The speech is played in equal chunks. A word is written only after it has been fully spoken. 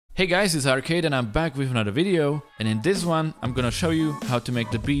Hey guys, it's Arcade and I'm back with another video, and in this one I'm gonna show you how to make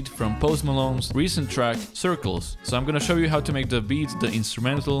the beat from Post Malone's recent track Circles. So I'm gonna show you how to make the beat, the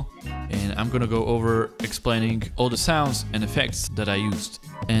instrumental, and I'm gonna go over explaining all the sounds and effects that I used.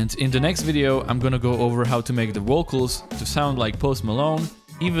 And in the next video I'm gonna go over how to make the vocals to sound like Post Malone,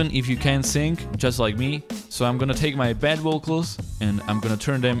 even if you can't sing, just like me. So I'm gonna take my bad vocals and I'm gonna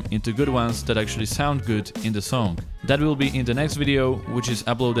turn them into good ones that actually sound good in the song. That will be in the next video, which is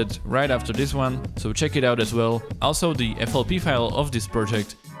uploaded right after this one, so check it out as well. Also, the FLP file of this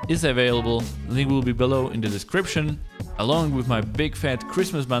project is available, link will be below in the description, along with my big fat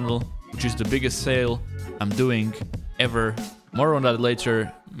Christmas bundle, which is the biggest sale I'm doing ever. More on that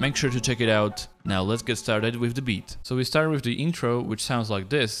later, make sure to check it out. Now let's get started with the beat. So we start with the intro, which sounds like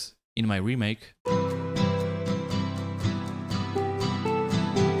this in my remake.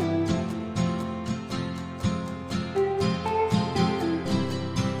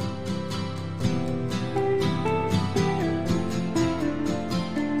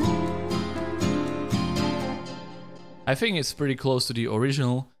 I think it's pretty close to the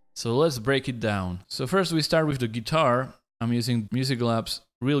original, so let's break it down. So first we start with the guitar. I'm using Music Lab's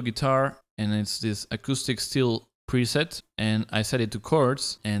real guitar, and it's this acoustic steel preset, and I set it to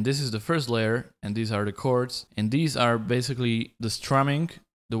chords, and this is the first layer, and these are the chords, and these are basically the strumming,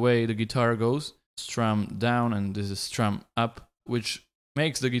 the way the guitar goes, strum down and this is strum up, which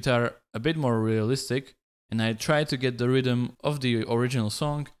makes the guitar a bit more realistic, and I try to get the rhythm of the original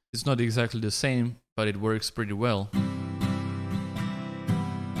song. It's not exactly the same, but it works pretty well.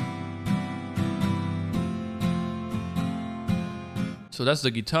 So that's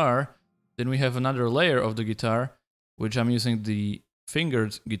the guitar. Then we have another layer of the guitar, which I'm using the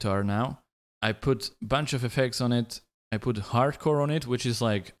fingered guitar now. I put a bunch of effects on it. I put hardcore on it, which is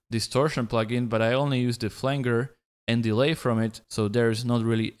like distortion plugin, but I only use the flanger and delay from it, so there's not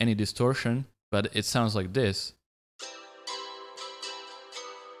really any distortion, but it sounds like this.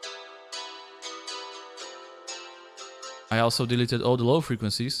 I also deleted all the low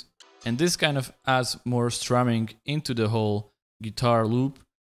frequencies, and this kind of adds more strumming into the whole guitar loop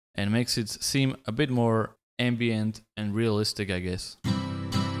and makes it seem a bit more ambient and realistic, I guess.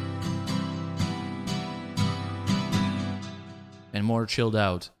 And more chilled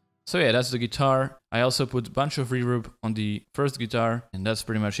out. So yeah, that's the guitar. I also put a bunch of reverb on the first guitar, and that's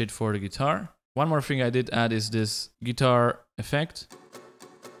pretty much it for the guitar. One more thing I did add is this guitar effect.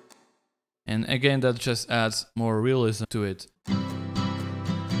 And again, that just adds more realism to it.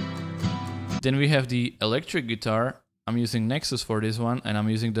 Then we have the electric guitar. I'm using Nexus for this one, and I'm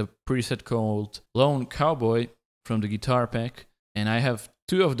using the preset called Lone Cowboy from the guitar pack. And I have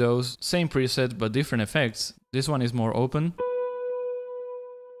two of those, same preset but different effects. This one is more open.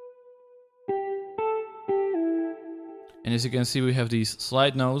 And as you can see, we have these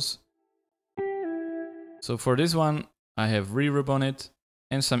slide notes. So for this one, I have reverb on it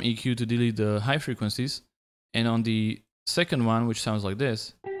and some EQ to delete the high frequencies. And on the second one, which sounds like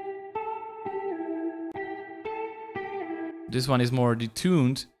this, this one is more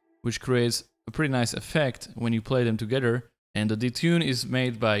detuned, which creates a pretty nice effect when you play them together. And the detune is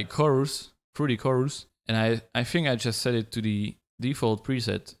made by Chorus, Fruity Chorus, and I think I just set it to the default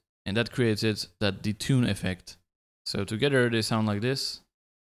preset, and that created that detune effect. So together they sound like this.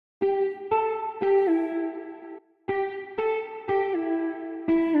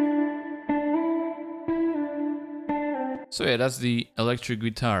 So yeah, that's the electric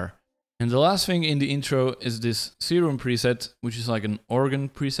guitar. And the last thing in the intro is this Serum preset, which is like an organ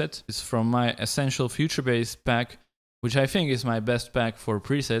preset. It's from my Essential Future Bass pack, which I think is my best pack for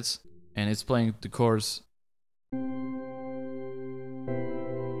presets, and it's playing the chords.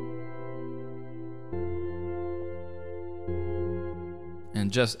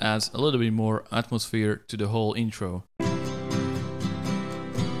 And just adds a little bit more atmosphere to the whole intro.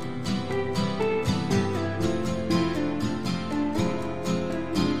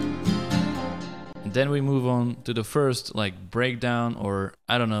 Then we move on to the first like breakdown, or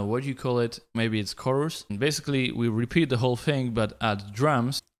I don't know what you call it, maybe it's chorus. And basically we repeat the whole thing but add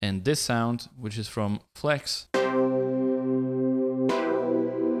drums and this sound, which is from Flex.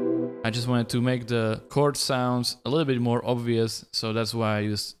 I just wanted to make the chord sounds a little bit more obvious, so that's why I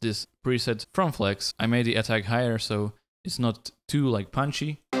used this preset from Flex. I made the attack higher so it's not too like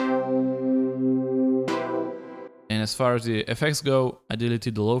punchy. And as far as the effects go, I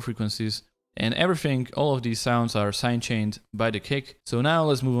deleted the low frequencies. And everything, all of these sounds are sidechained by the kick. So now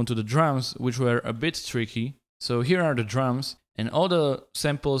let's move on to the drums, which were a bit tricky. So here are the drums, And all the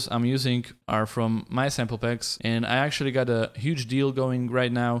samples I'm using are from my sample packs, and I actually got a huge deal going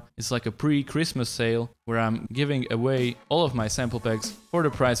right now. It's like a pre-Christmas sale where I'm giving away all of my sample packs for the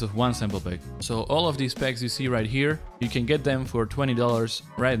price of one sample pack. So all of these packs you see right here, you can get them for $20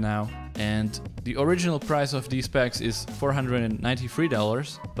 right now. And the original price of these packs is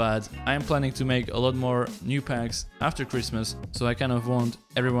 $493, but I'm planning to make a lot more new packs after Christmas, so I kind of want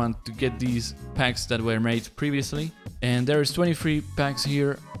everyone to get these packs that were made previously. And there is 23 packs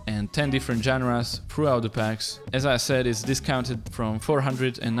here and 10 different genres throughout the packs. As I said, it's discounted from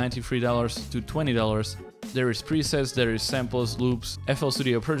 $493 to $20. There is presets, there is samples, loops, FL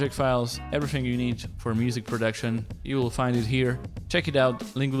Studio project files, everything you need for music production. You will find it here. Check it out,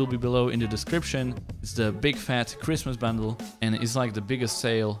 link will be below in the description. It's the big fat Christmas bundle and it's like the biggest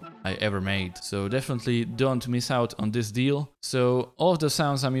sale I ever made. So definitely don't miss out on this deal. So all of the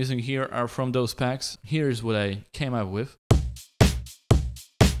sounds I'm using here are from those packs. Here's what I came up with.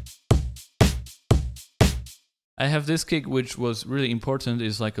 I have this kick which was really important,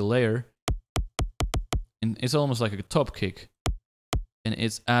 it's like a layer. And it's almost like a top kick, and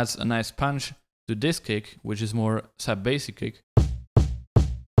it adds a nice punch to this kick, which is more sub-basic kick.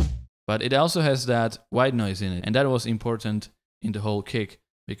 But it also has that white noise in it, and that was important in the whole kick,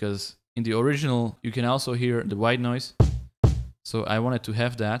 because in the original you can also hear the white noise, so I wanted to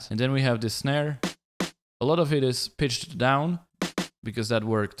have that. And then we have this snare. A lot of it is pitched down, because that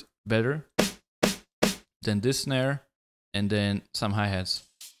worked better. Then this snare, and then some hi-hats.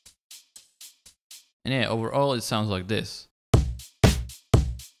 And yeah, overall it sounds like this.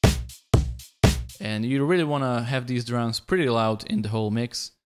 And you really want to have these drums pretty loud in the whole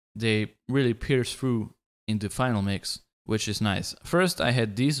mix. They really pierce through in the final mix, which is nice. First I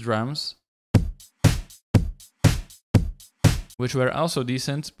had these drums, which were also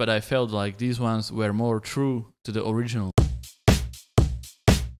decent, but I felt like these ones were more true to the original.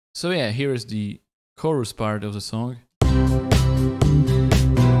 So yeah, here is the chorus part of the song.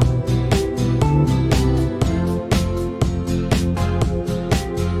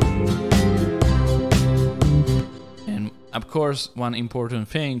 Of course, one important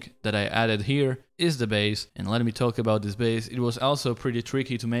thing that I added here is the bass, and let me talk about this bass. It was also pretty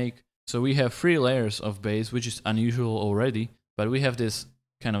tricky to make. So we have 3 layers of bass, which is unusual already, but we have this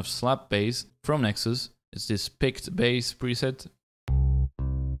kind of slap bass from Nexus. It's this picked bass preset.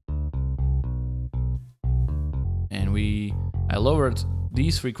 And I lowered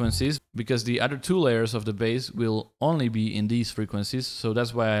these frequencies because the other 2 layers of the bass will only be in these frequencies, so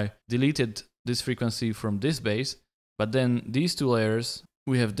that's why I deleted this frequency from this bass. But then these 2 layers,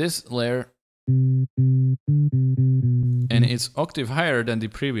 we have this layer, and it's octave higher than the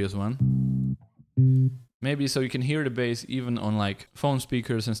previous one. Maybe so you can hear the bass even on like phone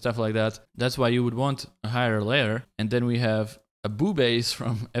speakers and stuff like that. That's why you would want a higher layer. And then we have a boo bass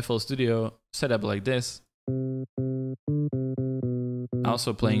from FL Studio set up like this,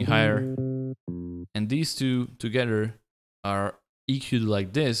 also playing higher. And these 2 together are EQ'd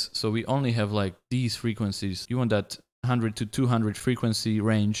like this, so we only have like these frequencies. You want that 100 to 200 frequency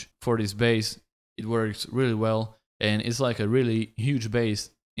range for this bass. It works really well, and it's like a really huge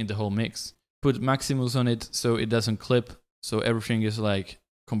bass in the whole mix. Put Maximus on it so it doesn't clip, so everything is like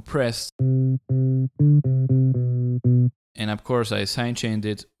compressed. And of course I sidechained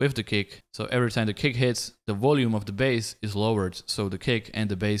it with the kick, so every time the kick hits, the volume of the bass is lowered, so the kick and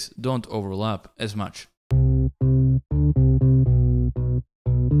the bass don't overlap as much.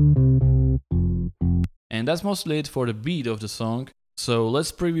 And that's mostly it for the beat of the song, so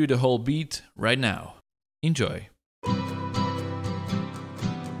let's preview the whole beat right now. Enjoy!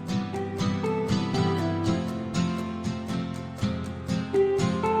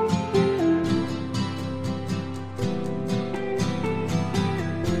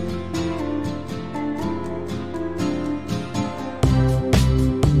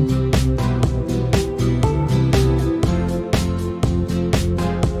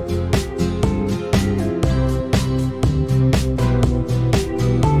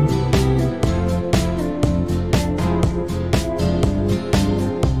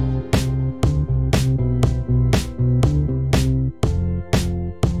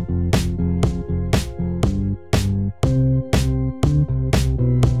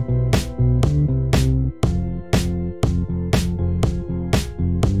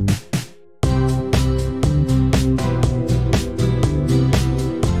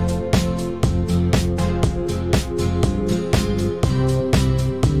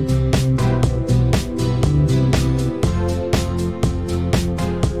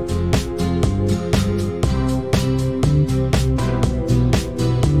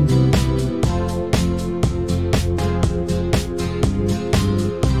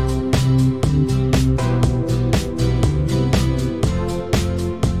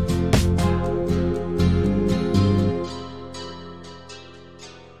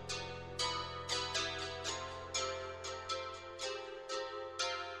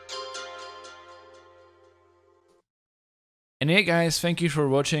 And yeah guys, thank you for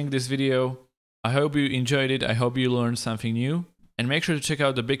watching this video. I hope you enjoyed it, I hope you learned something new. And make sure to check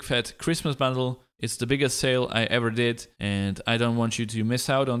out the Big Fat Christmas bundle. It's the biggest sale I ever did and I don't want you to miss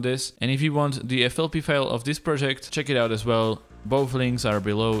out on this. And if you want the FLP file of this project, check it out as well. Both links are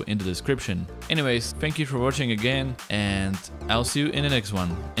below in the description. Anyways, thank you for watching again and I'll see you in the next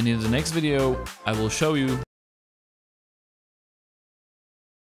one. And in the next video, I will show you